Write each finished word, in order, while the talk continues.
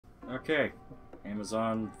Okay,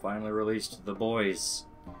 Amazon finally released The Boys.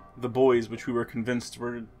 The Boys, which we were convinced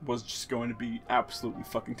was just going to be absolutely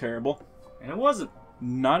fucking terrible. And it wasn't.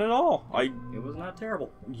 Not at all. It was not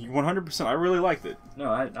terrible. 100%. I really liked it.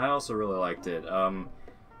 No, I also really liked it.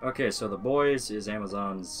 Okay, so The Boys is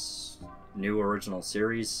Amazon's new original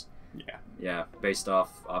series. Yeah. Yeah, based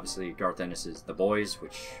off, obviously, Garth Ennis's The Boys,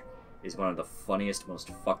 which is one of the funniest, most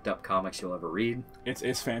fucked up comics you'll ever read.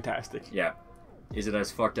 It's fantastic. Yeah. Is it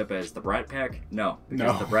as fucked up as the Brat Pack? No,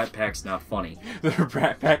 because the Brat Pack's not funny. The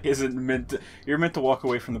Brat Pack isn't meant to... You're meant to walk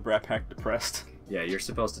away from the Brat Pack depressed. Yeah, you're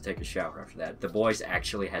supposed to take a shower after that. The Boys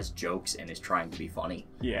actually has jokes and is trying to be funny.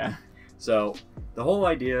 Yeah. So, the whole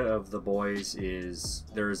idea of The Boys is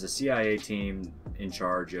there is a CIA team in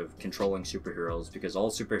charge of controlling superheroes because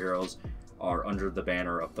all superheroes are under the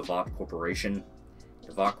banner of the Vought Corporation.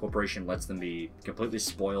 The Vought Corporation lets them be completely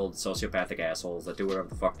spoiled, sociopathic assholes that do whatever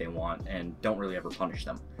the fuck they want and don't really ever punish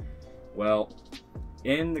them. Well,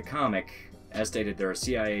 in the comic, as stated, they're a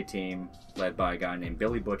CIA team led by a guy named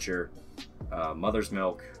Billy Butcher, Mother's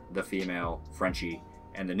Milk, the female, Frenchie,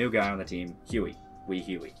 and the new guy on the team, Huey. Wee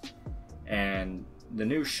Huey. And the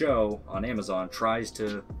new show on Amazon tries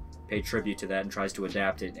to pay tribute to that and tries to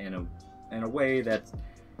adapt it in a way that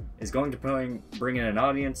is going to bring in an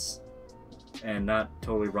audience and not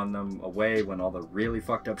totally run them away when all the really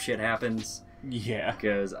fucked up shit happens. Yeah.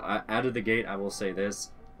 Because out of the gate, I will say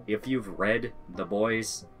this. If you've read The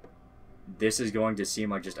Boys, this is going to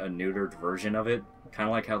seem like just a neutered version of it. Kind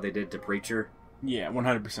of like how they did to Preacher. Yeah,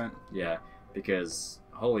 100%. Yeah, because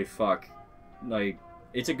holy fuck. Like,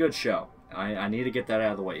 it's a good show. I need to get that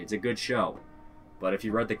out of the way. It's a good show. But if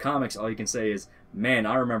you read the comics, all you can say is, man,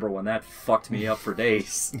 I remember when that fucked me up for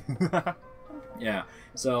days. Yeah,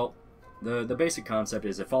 so the basic concept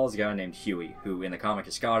is it follows a guy named Huey, who in the comic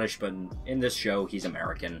is Scottish, but in this show, he's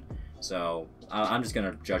American. So I'm just going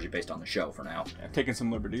to judge it based on the show for now. Yeah, taking some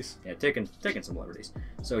liberties. Yeah, taking some liberties.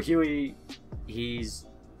 So Huey, he's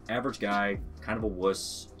average guy, kind of a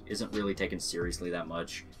wuss, isn't really taken seriously that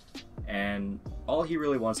much. And all he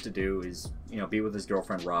really wants to do is, be with his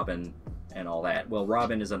girlfriend Robin and all that. Well,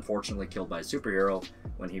 Robin is unfortunately killed by a superhero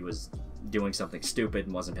when he was doing something stupid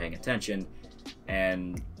and wasn't paying attention.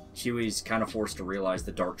 And Huey's kind of forced to realize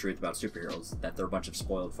the dark truth about superheroes, that they're a bunch of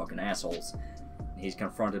spoiled fucking assholes. He's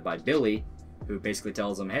confronted by Billy, who basically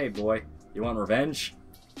tells him, hey boy, you want revenge?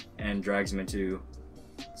 And drags him into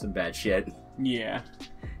some bad shit. Yeah.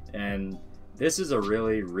 And this is a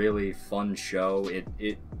really, really fun show.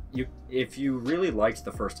 If you really liked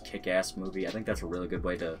the first Kick-Ass movie, I think that's a really good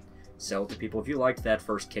way to sell it to people. If you liked that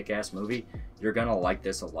first Kick-Ass movie, you're gonna like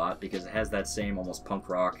this a lot because it has that same almost punk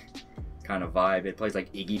rock kind of vibe. It plays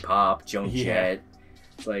like Iggy Pop, Joan Jett.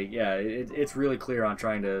 It's like, yeah, it's really clear on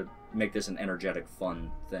trying to make this an energetic,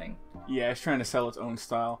 fun thing. Yeah, it's trying to sell its own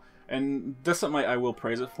style, and that's something I will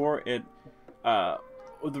praise it for.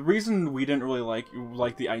 The reason we didn't really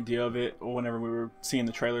like the idea of it whenever we were seeing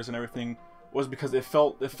the trailers and everything was because it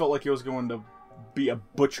felt like it was going to be a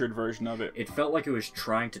butchered version of it. It felt like it was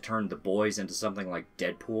trying to turn The Boys into something like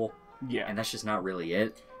Deadpool. Yeah. And that's just not really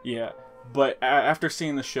it. Yeah. But after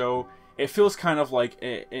seeing the show, it feels kind of like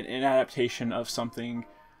an adaptation of something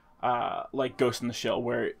like Ghost in the Shell,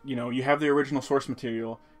 where, you have the original source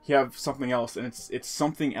material, you have something else, and it's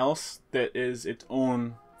something else that is its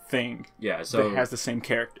own thing. Yeah, so it has the same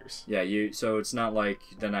characters. Yeah, so it's not like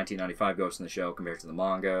the 1995 Ghost in the Shell compared to the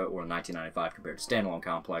manga, or 1995 compared to Standalone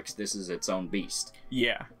Complex. This is its own beast.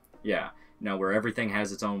 Yeah. Yeah. Where everything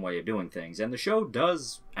has its own way of doing things. And the show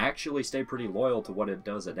does actually stay pretty loyal to what it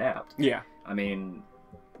does adapt. Yeah. I mean,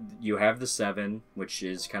 you have the Seven, which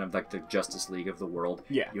is kind of like the Justice League of the world.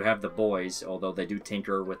 Yeah. You have the Boys, although they do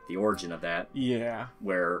tinker with the origin of that. Yeah.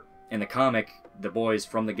 Where in the comic, the Boys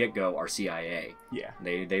from the get-go are CIA. Yeah.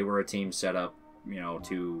 They were a team set up,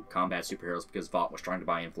 to combat superheroes because Vought was trying to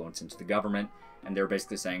buy influence into the government, and they were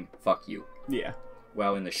basically saying, fuck you. Yeah.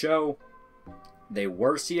 Well, in the show, they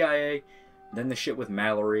were CIA. Then the shit with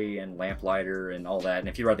Mallory and Lamplighter and all that, and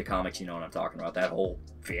if you read the comics, you know what I'm talking about, that whole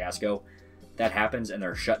fiasco. That happens, and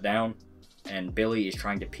they're shut down, and Billy is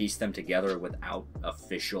trying to piece them together without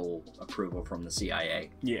official approval from the CIA.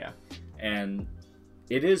 Yeah. And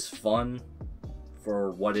it is fun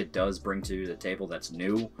for what it does bring to the table that's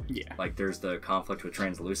new. Yeah. Like, there's the conflict with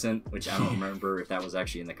Translucent, which I don't remember if that was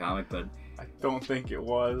actually in the comic, but... I don't think it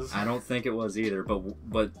was. I don't think it was either, but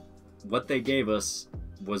what they gave us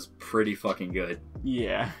was pretty fucking good.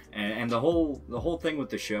 Yeah. And the whole thing with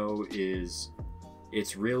the show is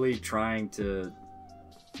it's really trying to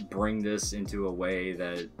bring this into a way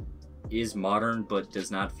that is modern but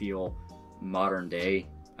does not feel modern day.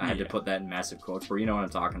 I had to put that in massive quotes where you know what I'm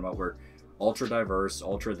talking about, where ultra diverse,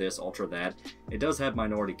 ultra this, ultra that. It does have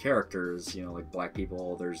minority characters, you know, like black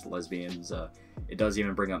people, there's lesbians, it does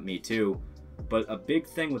even bring up Me Too. But a big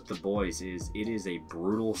thing with The Boys is it is a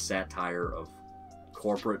brutal satire of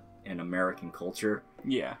corporate and American culture.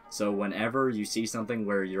 Yeah. So whenever you see something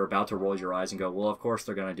where you're about to roll your eyes and go, well, of course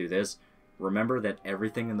they're going to do this, remember that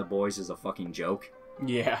everything in The Boys is a fucking joke.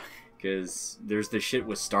 Yeah. Because there's this shit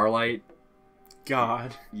with Starlight.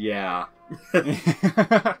 God. Yeah.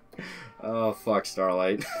 Oh, fuck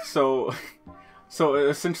Starlight. So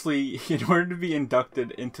essentially, in order to be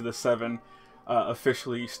inducted into the Seven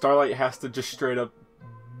officially, Starlight has to just straight up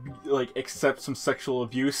like accept some sexual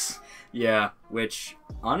abuse. Yeah, which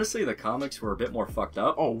honestly the comics were a bit more fucked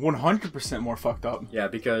up. Oh, 100% more fucked up. Yeah,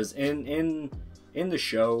 because in the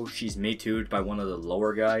show she's Me Too'd by one of the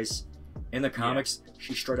lower guys. In the comics,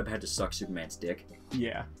 she straight up had to suck Superman's dick.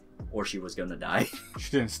 Yeah. Or she was gonna die.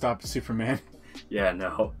 She didn't stop Superman. Yeah,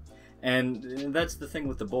 no. And that's the thing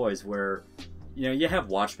with The Boys, where, you know, you have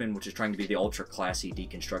Watchmen, which is trying to be the ultra classy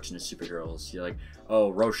deconstruction of superheroes. You're like, oh,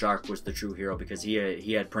 Rorschach was the true hero because he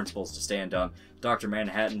had principles to stand on. Dr.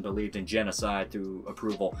 Manhattan believed in genocide through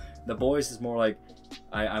approval. The Boys is more like,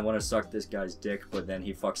 I want to suck this guy's dick, but then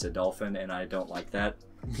he fucks a dolphin, and I don't like that.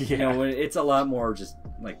 Yeah. You know, it's a lot more just,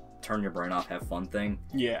 like, turn your brain off, have fun thing.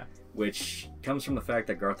 Yeah. Which comes from the fact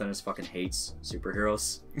that Garth Ennis fucking hates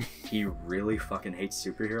superheroes. He really fucking hates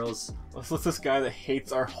superheroes. Let's let this guy that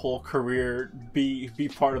hates our whole career be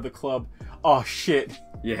part of the club. Oh shit.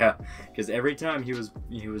 Yeah, because every time he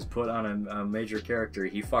was put on a major character,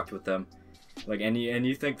 he fucked with them. Like, and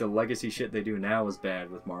you think the legacy shit they do now is bad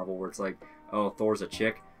with Marvel, where it's like, oh, Thor's a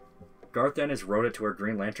chick. Garth Ennis wrote it to where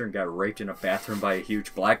Green Lantern got raped in a bathroom by a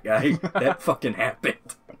huge black guy. That fucking happened.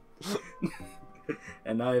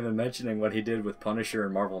 And not even mentioning what he did with Punisher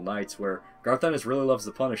and Marvel Knights, where Garth Ennis really loves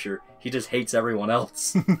the Punisher, he just hates everyone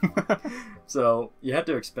else. So you have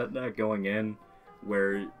to expect that going in,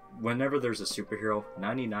 where whenever there's a superhero,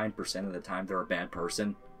 99% of the time they're a bad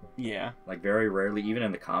person. Yeah. Like, very rarely, even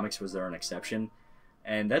in the comics was there an exception.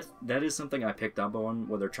 And that is something I picked up on,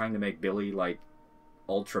 where they're trying to make Billy, like,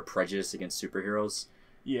 ultra prejudiced against superheroes.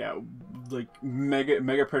 Yeah, like,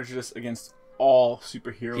 mega prejudice against all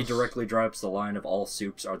superheroes. He directly drops the line of all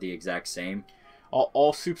soups are the exact same.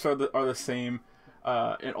 All soups are the same,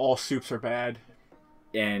 and all soups are bad.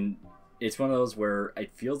 And it's one of those where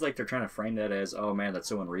it feels like they're trying to frame that as, oh man, that's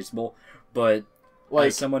so unreasonable. But like,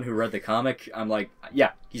 as someone who read the comic, I'm like,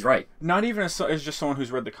 yeah, he's right. Not even as just someone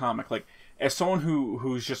who's read the comic. Like, as someone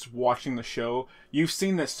who's just watching the show, you've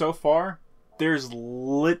seen that so far, there's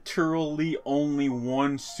literally only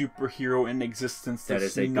one superhero in existence that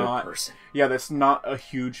is a good person. Yeah, that's not a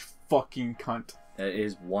huge fucking cunt. That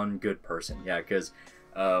is one good person. Yeah, because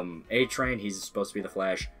A-Train, he's supposed to be the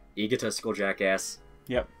Flash. Egotistical jackass.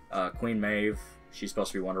 Yep. Queen Maeve, she's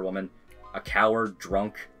supposed to be Wonder Woman. A coward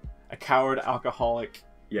drunk. A coward alcoholic.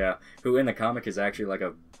 Yeah, who in the comic is actually like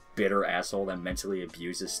a bitter asshole that mentally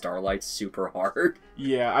abuses Starlight super hard.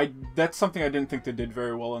 Yeah, that's something I didn't think they did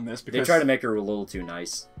very well in this, because they try to make her a little too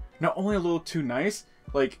nice. Not only a little too nice,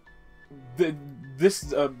 like this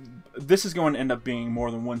is going to end up being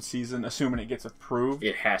more than one season, assuming it gets approved.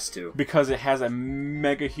 It has to, because it has a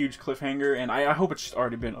mega huge cliffhanger, and I hope it's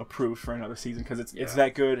already been approved for another season, because it's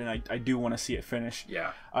that good, and I do want to see it finish.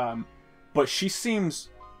 Yeah. But she seems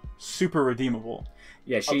super redeemable.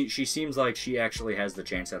 Yeah, she seems like she actually has the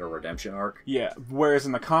chance at a redemption arc. Yeah, whereas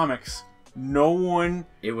in the comics, no one...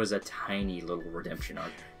 It was a tiny little redemption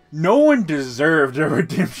arc. No one deserved a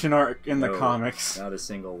redemption arc in the comics. Not a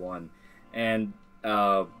single one. And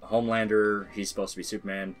Homelander, he's supposed to be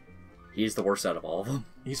Superman. He's the worst out of all of them.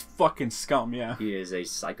 He's fucking scum, yeah. He is a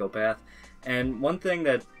psychopath. And one thing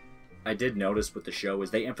that I did notice with the show is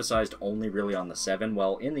they emphasized only really on the Seven,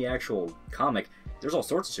 while in the actual comic, there's all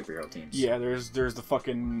sorts of superhero teams. Yeah, there's the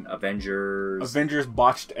fucking... Avengers,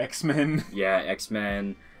 botched X-Men. Yeah,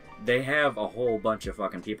 X-Men. They have a whole bunch of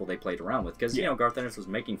fucking people they played around with, because, you know, Garth Ennis was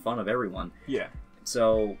making fun of everyone. Yeah.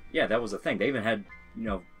 So, yeah, that was the thing. They even had, you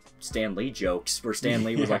know, Stan Lee jokes, where Stan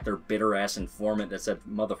Lee was like their bitter-ass informant that said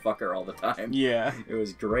motherfucker all the time. Yeah. It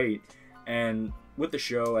was great. And with the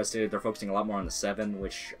show, as stated, they're focusing a lot more on the Seven,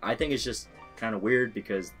 which I think is just kind of weird,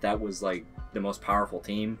 because that was like the most powerful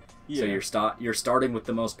team. Yeah. So you're starting with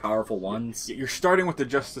the most powerful ones. You're starting with the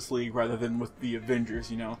Justice League rather than with the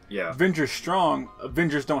Avengers, you know? Yeah. Avengers strong,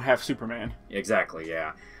 Avengers don't have Superman. Exactly,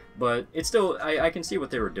 yeah. But it's still, I can see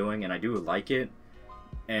what they were doing, and I do like it.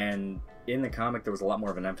 And in the comic, there was a lot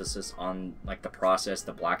more of an emphasis on like the process,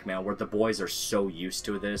 the blackmail, where the boys are so used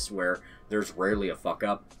to this, where there's rarely a fuck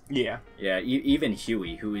up. Yeah. Yeah, even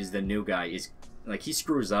Huey, who is the new guy, is like, he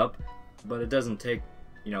screws up, but it doesn't take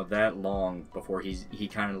that long before he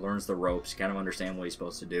kind of learns the ropes, kind of understand what he's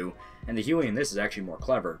supposed to do. And the Huey in this is actually more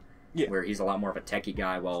clever, where he's a lot more of a techie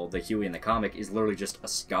guy, while the Huey in the comic is literally just a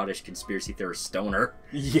Scottish conspiracy theorist stoner.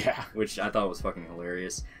 Yeah. Which I thought was fucking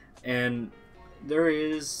hilarious. And there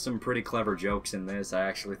is some pretty clever jokes in this. I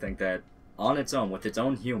actually think that on its own, with its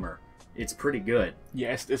own humor, it's pretty good.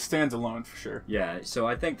 Yeah, it stands alone for sure. Yeah, so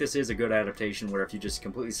I think this is a good adaptation where if you just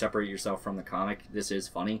completely separate yourself from the comic, this is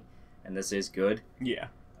funny. And this is good. Yeah.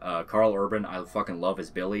 Carl Urban, I fucking love as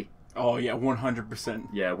Billy. Oh, yeah, 100%.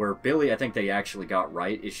 Yeah, where Billy, I think they actually got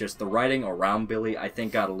right. It's just the writing around Billy, I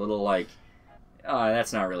think, got a little like,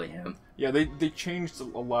 that's not really him. Yeah, they changed a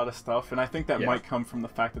lot of stuff, and I think that might come from the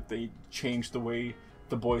fact that they changed the way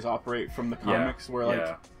the boys operate from the comics, where,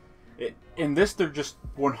 like, in this, they're just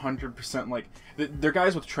 100%, like, they're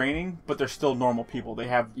guys with training, but they're still normal people. They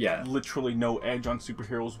have literally no edge on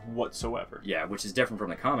superheroes whatsoever. Yeah, which is different from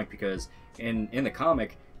the comic, because in the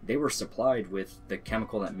comic, they were supplied with the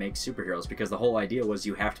chemical that makes superheroes, because the whole idea was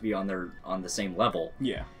you have to be on the same level.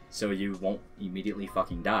 Yeah. So you won't immediately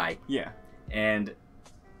fucking die. Yeah. And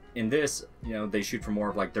in this, they shoot for more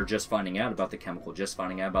of, like, they're just finding out about the chemical, just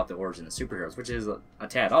finding out about the origin of superheroes, which is a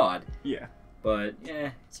tad odd. Yeah. But,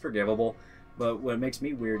 it's forgivable. But what makes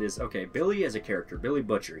me weird is, okay, Billy as a character, Billy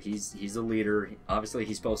Butcher, he's a leader. Obviously,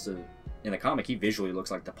 he's supposed to, in the comic, he visually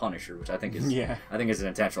looks like the Punisher, which I think is an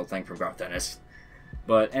intentional thing from Garth Ennis.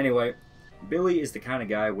 But anyway, Billy is the kind of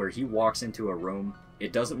guy where he walks into a room,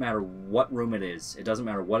 it doesn't matter what room it is, it doesn't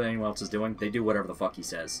matter what anyone else is doing, they do whatever the fuck he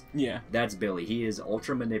says. Yeah. That's Billy. He is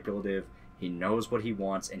ultra manipulative, he knows what he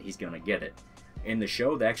wants, and he's gonna get it. In the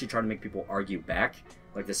show, they actually try to make people argue back.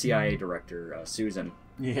 Like the CIA director, Susan,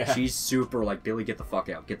 she's super like, Billy, get the fuck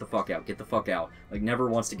out, get the fuck out, get the fuck out. Like, never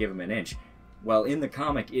wants to give him an inch. Well, in the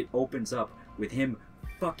comic, it opens up with him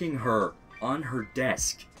fucking her on her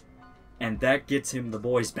desk. And that gets him the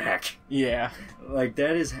boys back. Yeah. Like,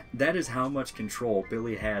 that is how much control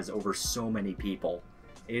Billy has over so many people.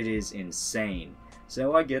 It is insane.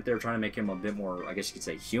 So I get they're trying to make him a bit more, I guess you could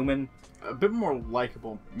say, human. A bit more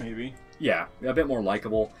likable, maybe. Yeah, a bit more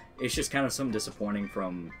likable. It's just kind of some disappointing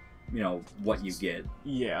from, what you get.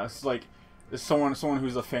 Yeah, it's like someone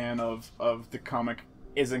who's a fan of the comic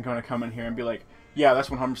isn't going to come in here and be like, yeah, that's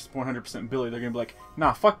 100% Billy. They're going to be like,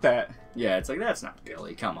 nah, fuck that. Yeah, it's like, that's not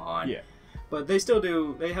Billy, come on. Yeah. But they still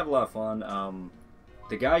do, they have a lot of fun.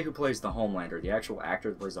 The guy who plays the Homelander, the actual actor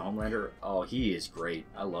that plays the Homelander, oh, he is great.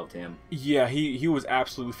 I loved him. Yeah, he was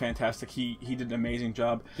absolutely fantastic. He did an amazing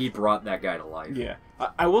job. He brought that guy to life. Yeah.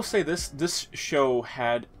 I will say this show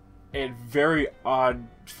had a very odd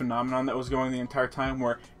phenomenon that was going the entire time,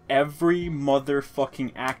 where every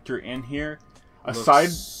motherfucking actor in here, aside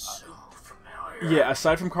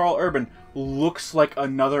from Carl Urban, looks like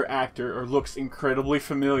another actor or looks incredibly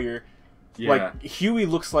familiar. Yeah. Like, Huey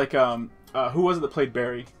looks like who was it that played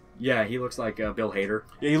Barry? Yeah, he looks like Bill Hader.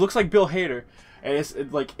 Yeah, he looks like Bill Hader, and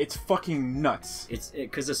it's fucking nuts.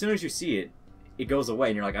 Because as soon as you see it, it goes away,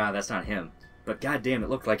 and you're like, that's not him. But goddamn, it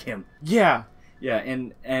looked like him. Yeah. Yeah,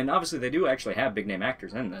 and obviously they do actually have big name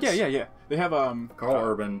actors in this. Yeah. They have Carl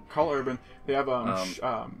Urban. Carl Urban. They have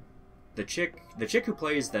the chick who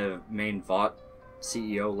plays the main Vought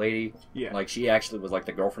CEO lady. Yeah. Like, she actually was like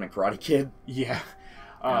the girlfriend in Karate Kid. Yeah.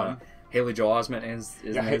 Haley Joel Osment is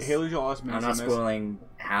Haley Joel Osment. I'm not spoiling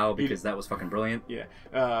how, because that was fucking brilliant. Yeah.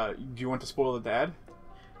 Do you want to spoil the dad?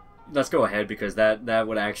 Let's go ahead, because that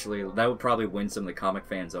would probably win some of the comic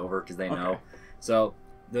fans over, because they know. So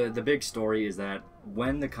the big story is that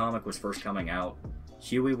when the comic was first coming out,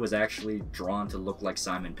 Huey was actually drawn to look like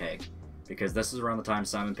Simon Pegg, because this is around the time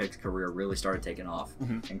Simon Pegg's career really started taking off.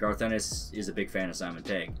 And Garth Ennis is a big fan of Simon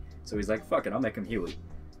Pegg, so he's like, fuck it, I'll make him Huey.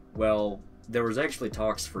 Well, there was actually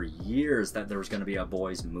talks for years that there was going to be a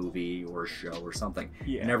boys movie or a show or something.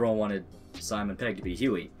 Yeah. And everyone wanted Simon Pegg to be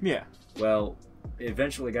Huey. Yeah. Well, it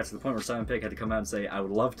eventually got to the point where Simon Pegg had to come out and say, I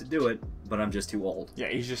would love to do it, but I'm just too old. Yeah,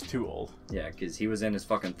 he's just too old. Yeah, because he was in his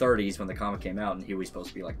fucking 30s when the comic came out, and Huey's supposed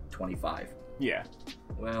to be like 25. Yeah.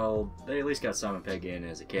 Well, they at least got Simon Pegg in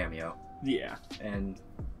as a cameo. Yeah. And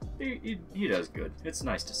he does good. It's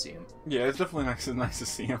nice to see him. Yeah, it's definitely nice to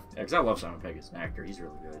see him. Yeah, because I love Simon Pegg as an actor. He's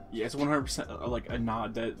really good. Yeah, it's 100% like a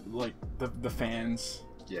nod that like the fans.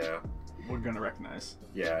 Yeah. We're gonna recognize.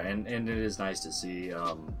 Yeah, and it is nice to see.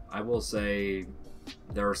 I will say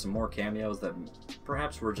there are some more cameos that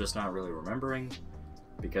perhaps we're just not really remembering,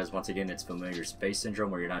 because once again, it's familiar face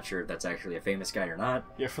syndrome, where you're not sure if that's actually a famous guy or not.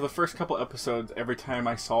 Yeah, for the first couple episodes, every time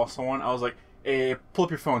I saw someone, I was like, hey, pull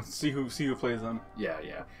up your phone, see who plays them. Yeah.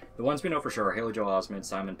 The ones we know for sure are Haley Joel Osment,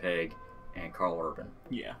 Simon Pegg, and Carl Urban.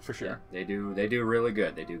 Yeah, for sure. Yeah, they do really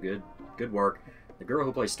good. They do good work. The girl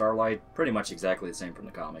who plays Starlight, pretty much exactly the same from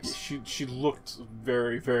the comics. She looked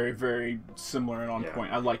very, very, very similar and on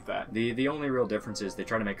point. I like that. The only real difference is they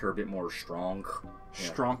try to make her a bit more strong.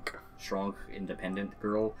 Strong, independent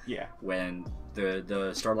girl. Yeah. When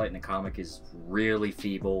the Starlight in the comic is really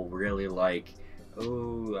feeble, really like,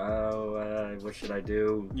 what should I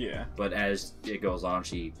do? Yeah. But as it goes on,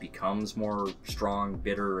 she becomes more strong,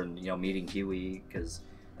 bitter, and meeting Huey, because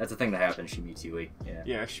that's the thing that happens. She meets Huey. Yeah.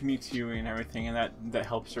 Yeah, she meets Huey and everything, and that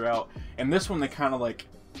helps her out. And this one, they kind of like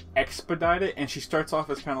expedite it, and she starts off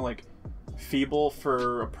as kind of like feeble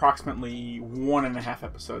for approximately 1.5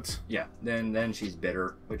 episodes. Yeah. Then she's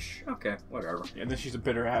bitter, which okay, whatever. Yeah. Then she's a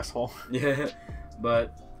bitter asshole. Yeah.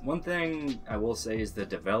 But one thing I will say is the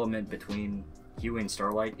development between Huey and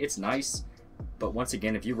Starlight. It's nice, but once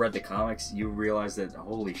again, if you read the comics, you realize that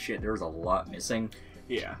holy shit, there's a lot missing.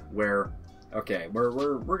 Yeah. Where, okay,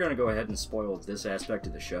 we're gonna go ahead and spoil this aspect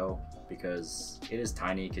of the show because it is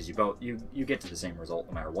tiny. Because you get to the same result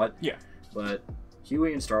no matter what. Yeah. But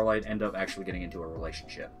Huey and Starlight end up actually getting into a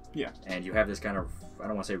relationship. Yeah. And you have this kind of, I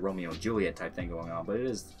don't want to say Romeo and Juliet type thing going on, but it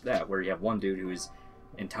is that where you have one dude whose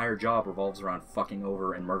entire job revolves around fucking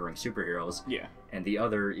over and murdering superheroes. Yeah. And the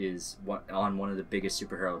other is on one of the biggest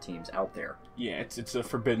superhero teams out there. Yeah, it's a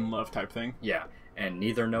forbidden love type thing. Yeah. And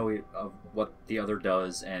neither know of what the other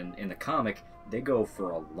does, and in the comic, they go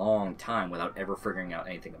for a long time without ever figuring out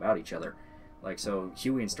anything about each other. Like, so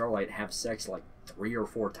Huey and Starlight have sex like 3 or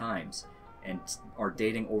 4 times, and are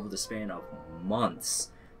dating over the span of months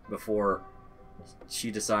before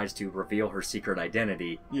she decides to reveal her secret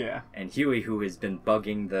identity. Yeah. And Huey, who has been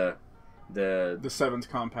bugging the Seventh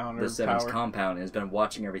Compound, and has been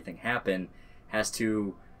watching everything happen, has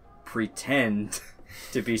to pretend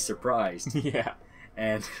to be surprised. Yeah.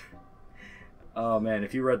 And oh man,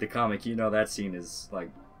 if you read the comic, you know that scene is like,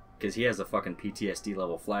 because he has a fucking PTSD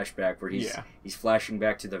level flashback where he's flashing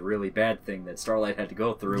back to the really bad thing that Starlight had to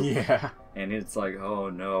go through. Yeah. And it's like, oh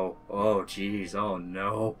no, oh jeez, oh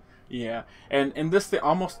no. Yeah, and this, they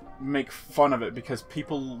almost make fun of it because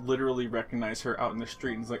people literally recognize her out in the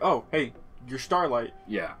street and it's like, oh, hey, you're Starlight.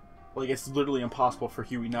 Yeah. Like, it's literally impossible for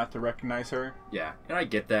Huey not to recognize her. Yeah, and I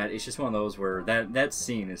get that. It's just one of those where that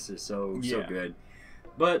scene is just so good.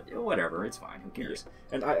 But whatever, it's fine. Who cares?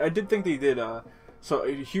 Yeah. And I did think they did, so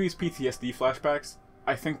Huey's PTSD flashbacks,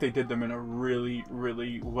 I think they did them in a really,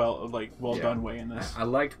 really well done way in this. I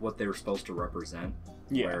liked what they were supposed to represent.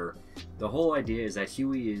 Yeah. Where the whole idea is that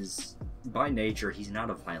Huey is, by nature, he's not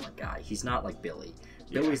a violent guy. He's not like Billy.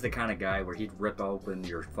 Yeah. Billy's the kind of guy where he'd rip open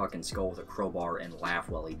your fucking skull with a crowbar and laugh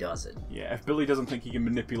while he does it. Yeah, if Billy doesn't think he can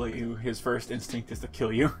manipulate you, his first instinct is to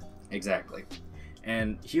kill you. Exactly.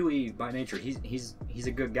 And Huey, by nature, he's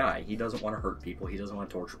a good guy. He doesn't want to hurt people. He doesn't want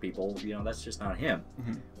to torture people. That's just not him.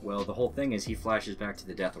 Mm-hmm. Well, the whole thing is he flashes back to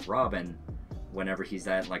the death of Robin whenever he's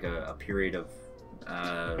at like a period of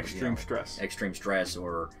extreme stress,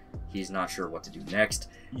 or he's not sure what to do next.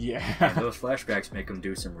 Yeah. And those flashbacks make him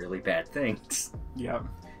do some really bad things. Yeah.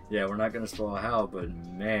 Yeah, we're not going to spoil how, but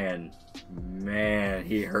man,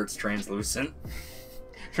 he hurts Translucent.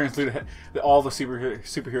 Translucent. All the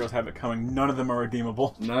superheroes have it coming. None of them are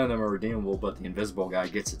redeemable. None of them are redeemable, but the Invisible Guy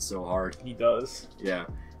gets it so hard. He does. Yeah.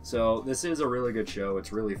 So this is a really good show.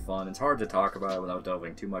 It's really fun. It's hard to talk about it without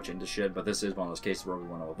delving too much into shit, but this is one of those cases where we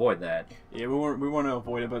want to avoid that. Yeah, we want to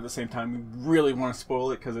avoid it, but at the same time, we really want to spoil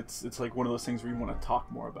it because it's like one of those things where you want to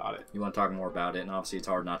talk more about it. You want to talk more about it, and obviously it's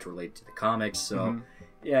hard not to relate to the comics, so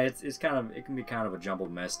yeah, it can be kind of a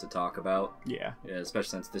jumbled mess to talk about. Yeah. Especially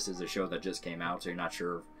since this is a show that just came out, so you're not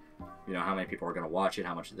sure, how many people are going to watch it,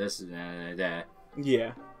 how much of this is that.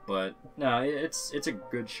 Yeah. But no, it's a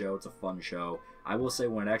good show. It's a fun show. I will say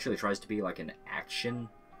when it actually tries to be like an action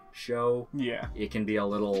show, it can be a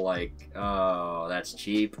little like, oh, that's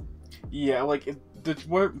cheap. Yeah, like there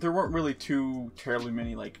weren't really too terribly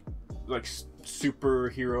many like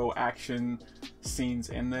superhero action scenes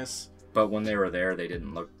in this. But when they were there, they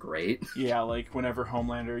didn't look great. Yeah, like whenever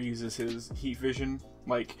Homelander uses his heat vision,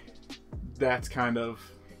 like that's kind of,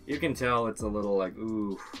 you can tell it's a little like,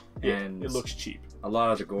 ooh, and it looks cheap. A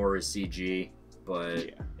lot of the gore is CG, but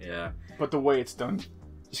yeah. But the way it's done,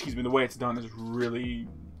 the way it's done is really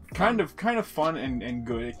kind of fun and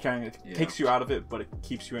good. It kind of takes you out of it, but it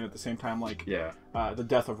keeps you in at the same time. Like the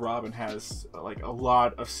death of Robin has like a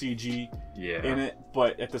lot of CG in it,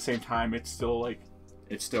 but at the same time, it's still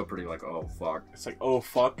pretty like, oh fuck. It's like, oh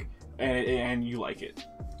fuck, and you like it.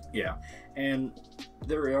 Yeah, and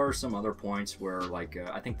there are some other points where like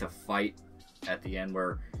I think the fight at the end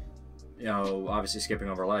where, obviously skipping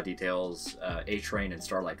over a lot of details, A-Train and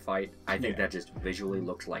Starlight fight, I think that just visually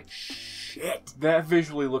looks like shit. That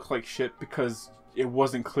visually looked like shit because it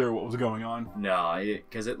wasn't clear what was going on. No,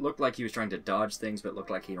 because it looked like he was trying to dodge things, but it looked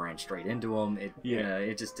like he ran straight into them.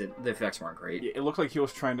 It just did. The effects weren't great. It looked like he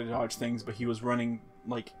was trying to dodge things, but he was running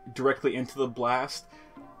like directly into the blast.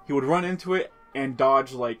 He would run into it and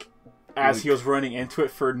dodge like as he was running into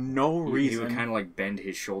it for no reason. He would kind of like bend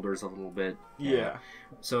his shoulders a little bit. Yeah.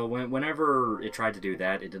 So whenever it tried to do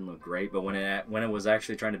that, it didn't look great. But when it was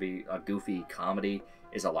actually trying to be a goofy comedy,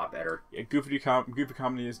 is a lot better. Yeah, goofy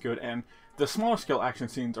comedy is good, and the smaller scale action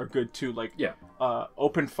scenes are good too. Like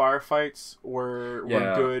open firefights were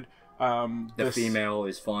good. The female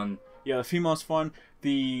is fun. Yeah, the female's fun.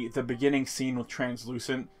 The beginning scene with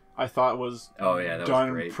Translucent, I thought was that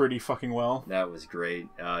done was great. Pretty fucking well. That was great.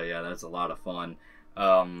 That's a lot of fun.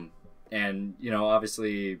 And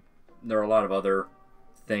obviously there are a lot of other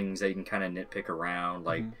things that you can kind of nitpick around,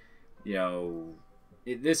 like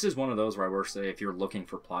this is one of those where I will say if you're looking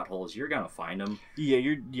for plot holes, you're gonna find them. Yeah,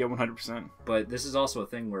 100%. But this is also a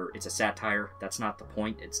thing where it's a satire. That's not the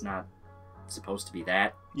point. It's not supposed to be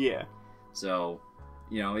that. Yeah. So,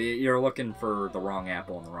 you're looking for the wrong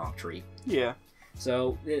apple in the wrong tree. Yeah.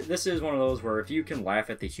 So this is one of those where if you can laugh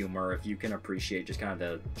at the humor, if you can appreciate just kind of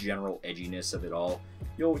the general edginess of it all,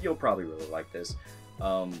 you'll probably really like this.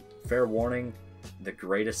 Fair warning, the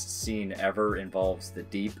greatest scene ever involves the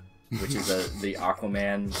Deep, which is the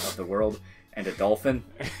Aquaman of the world, and a dolphin.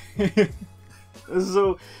 This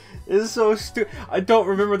is so stupid. I don't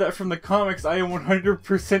remember that from the comics. I am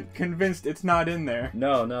 100% convinced it's not in there.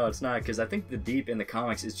 No, it's not, because I think the Deep in the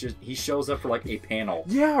comics is just, he shows up for like a panel.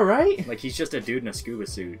 Yeah, right? Like he's just a dude in a scuba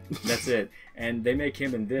suit. That's it. And they make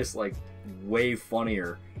him in this like way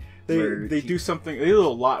funnier. They do something. They did a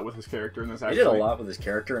lot with his character in this. Actually, they did a lot with his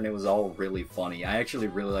character, and it was all really funny. I actually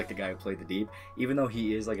really like the guy who played the Deep, even though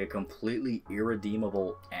he is like a completely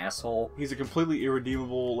irredeemable asshole. He's a completely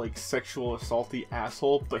irredeemable, like sexual assaulty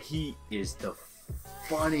asshole, but he is the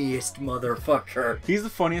funniest motherfucker. He's the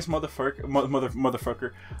funniest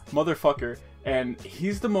motherfucker, and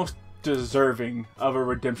he's the most deserving of a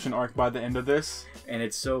redemption arc by the end of this. And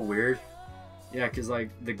it's so weird. Yeah, because,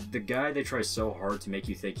 like, the guy they try so hard to make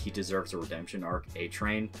you think he deserves a redemption arc,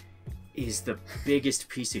 A-Train, is the biggest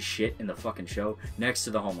piece of shit in the fucking show, next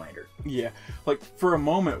to the Homelander. Yeah. Like, for a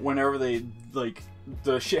moment, whenever they, like,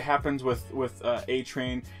 the shit happens with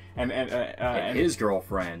A-Train and his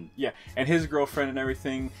girlfriend. Yeah, and his girlfriend and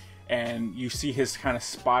everything, and you see his kind of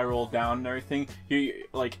spiral down and everything.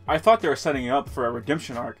 I thought they were setting up for a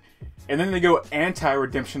redemption arc, and then they go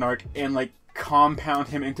anti-redemption arc and, like, compound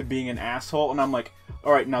him into being an asshole, and I'm like,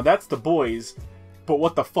 alright, now that's the boys, but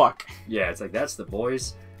what the fuck? Yeah, it's like, that's the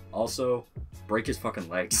boys. Also, break his fucking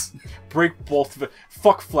legs. Break both of it.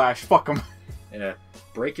 Fuck Flash, fuck him. Yeah,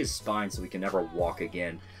 break his spine so he can never walk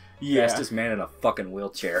again. Yeah. Fastest man in a fucking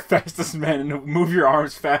wheelchair. Fastest man, move your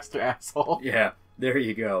arms faster, asshole. Yeah, there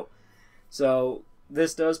you go. So,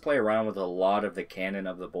 this does play around with a lot of the canon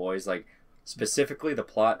of the boys, like, specifically the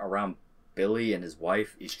plot around Billy and his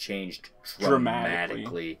wife is changed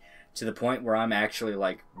dramatically to the point where I'm actually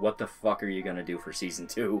like, what the fuck are you gonna do for season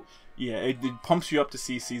 2? Yeah, it pumps you up to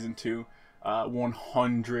see season 2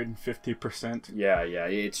 150%. Yeah,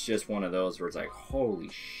 it's just one of those where it's like, holy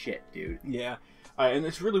shit, dude. Yeah, and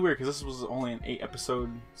it's really weird because this was only an 8-episode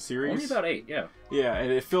series. Only about 8, yeah. Yeah, and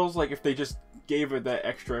it feels like if they just gave it that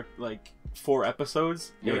extra, like, 4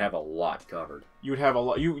 episodes, you would have a lot covered. You would have a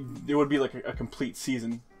lot. It would be like a complete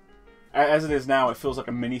season. As it is now, it feels like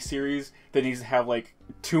a mini-series that needs to have, like,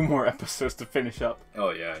 2 more episodes to finish up. Oh,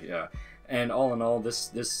 yeah. And all in all,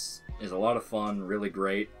 this is a lot of fun, really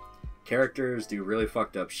great. Characters do really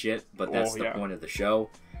fucked up shit, but that's the point of the show.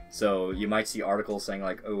 So you might see articles saying,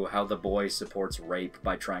 like, oh, how the boy supports rape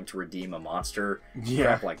by trying to redeem a monster. Yeah.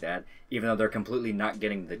 Crap like that. Even though they're completely not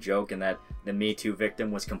getting the joke and that the Me Too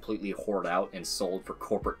victim was completely whored out and sold for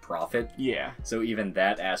corporate profit. Yeah. So even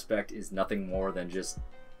that aspect is nothing more than just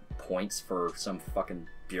points for some fucking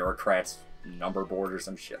bureaucrat's number board or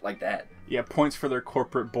some shit like that. Yeah, points for their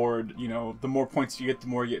corporate board. You know, the more points you get, the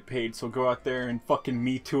more you get paid. So go out there and fucking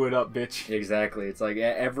Me Too it up, bitch. Exactly. It's like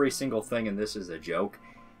every single thing in this is a joke.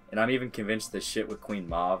 And I'm even convinced the shit with Queen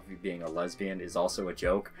Mauve being a lesbian is also a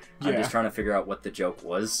joke. Yeah. I'm just trying to figure out what the joke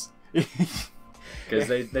was. Because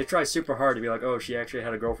they try super hard to be like, oh, she actually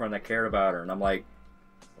had a girlfriend that cared about her. And I'm like,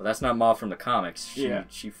 well, that's not Mauve from the comics.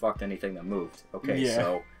 She fucked anything that moved. Okay,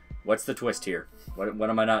 so what's the twist here? What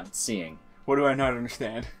am I not seeing? What do I not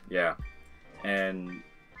understand? Yeah. And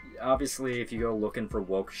obviously, if you go looking for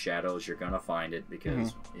woke shadows, you're going to find it.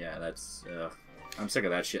 Because, that's... I'm sick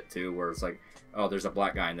of that shit, too. Where it's like, oh, there's a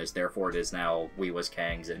black guy in this, therefore it is now We Was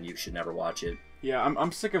Kangs, and you should never watch it. Yeah,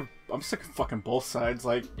 I'm sick of fucking both sides,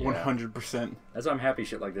 like 100%. That's why I'm happy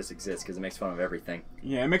shit like this exists, because it makes fun of everything.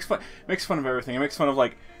 Yeah, it makes fun of everything. It makes fun of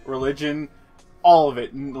like religion, all of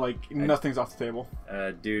it. Like nothing's off the table.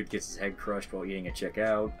 Dude gets his head crushed while eating a chick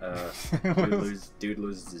out. Dude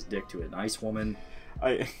loses his dick to a nice woman.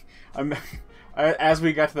 As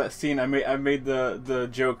we got to that scene, I made the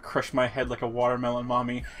joke, crush my head like a watermelon,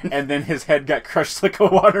 mommy, and then his head got crushed like a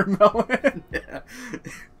watermelon. Yeah.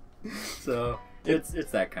 So it's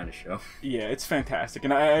that kind of show. Yeah, it's fantastic,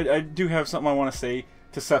 and I do have something I want to say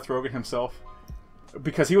to Seth Rogen himself,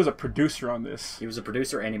 because he was a producer on this. He was a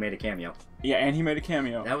producer and he made a cameo. Yeah, and he made a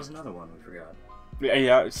cameo. That was another one we forgot.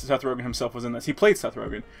 Yeah, Seth Rogen himself was in this. He played Seth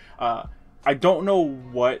Rogen. I don't know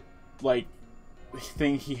what like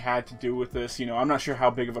thing he had to do with this. You know, I'm not sure how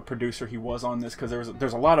big of a producer he was on this, because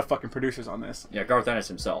there's a lot of fucking producers on this. Yeah, Garth Ennis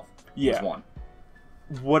himself was one.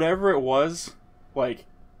 Whatever it was, like,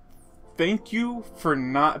 thank you for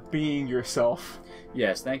not being yourself.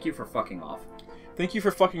 Yes, thank you for fucking off. Thank you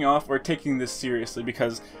for fucking off or taking this seriously,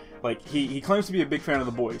 because, like, he claims to be a big fan of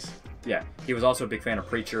The Boys. Yeah, he was also a big fan of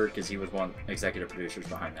Preacher, because he was one of the executive producers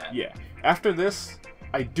behind that. Yeah. After this,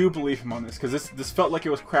 I do believe him on this, because this felt like it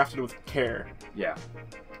was crafted with care. Yeah.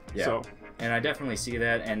 Yeah. So, and I definitely see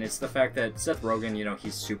that, and it's the fact that Seth Rogen, you know,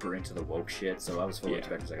 he's super into the woke shit, so I was fully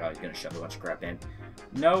expecting, like, oh, he's gonna shove a bunch of crap in.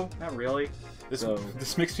 No, not really.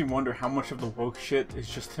 This makes me wonder how much of the woke shit is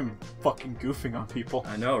just him fucking goofing on people.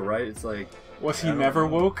 I know, right? It's like... Was he never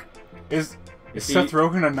woke? Is Seth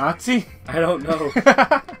Rogen a Nazi? I don't know.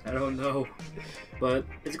 I don't know. But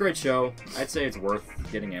it's a great show. I'd say it's worth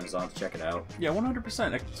getting Amazon to check it out. Yeah, 100%.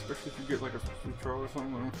 Especially if you get like a free trial or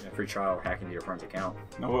something. Yeah, free trial or hack into your friend's account.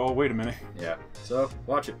 No, oh, wait a minute. Yeah. So,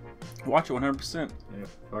 watch it. Watch it 100%. Yeah,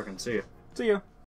 fucking see ya. See ya.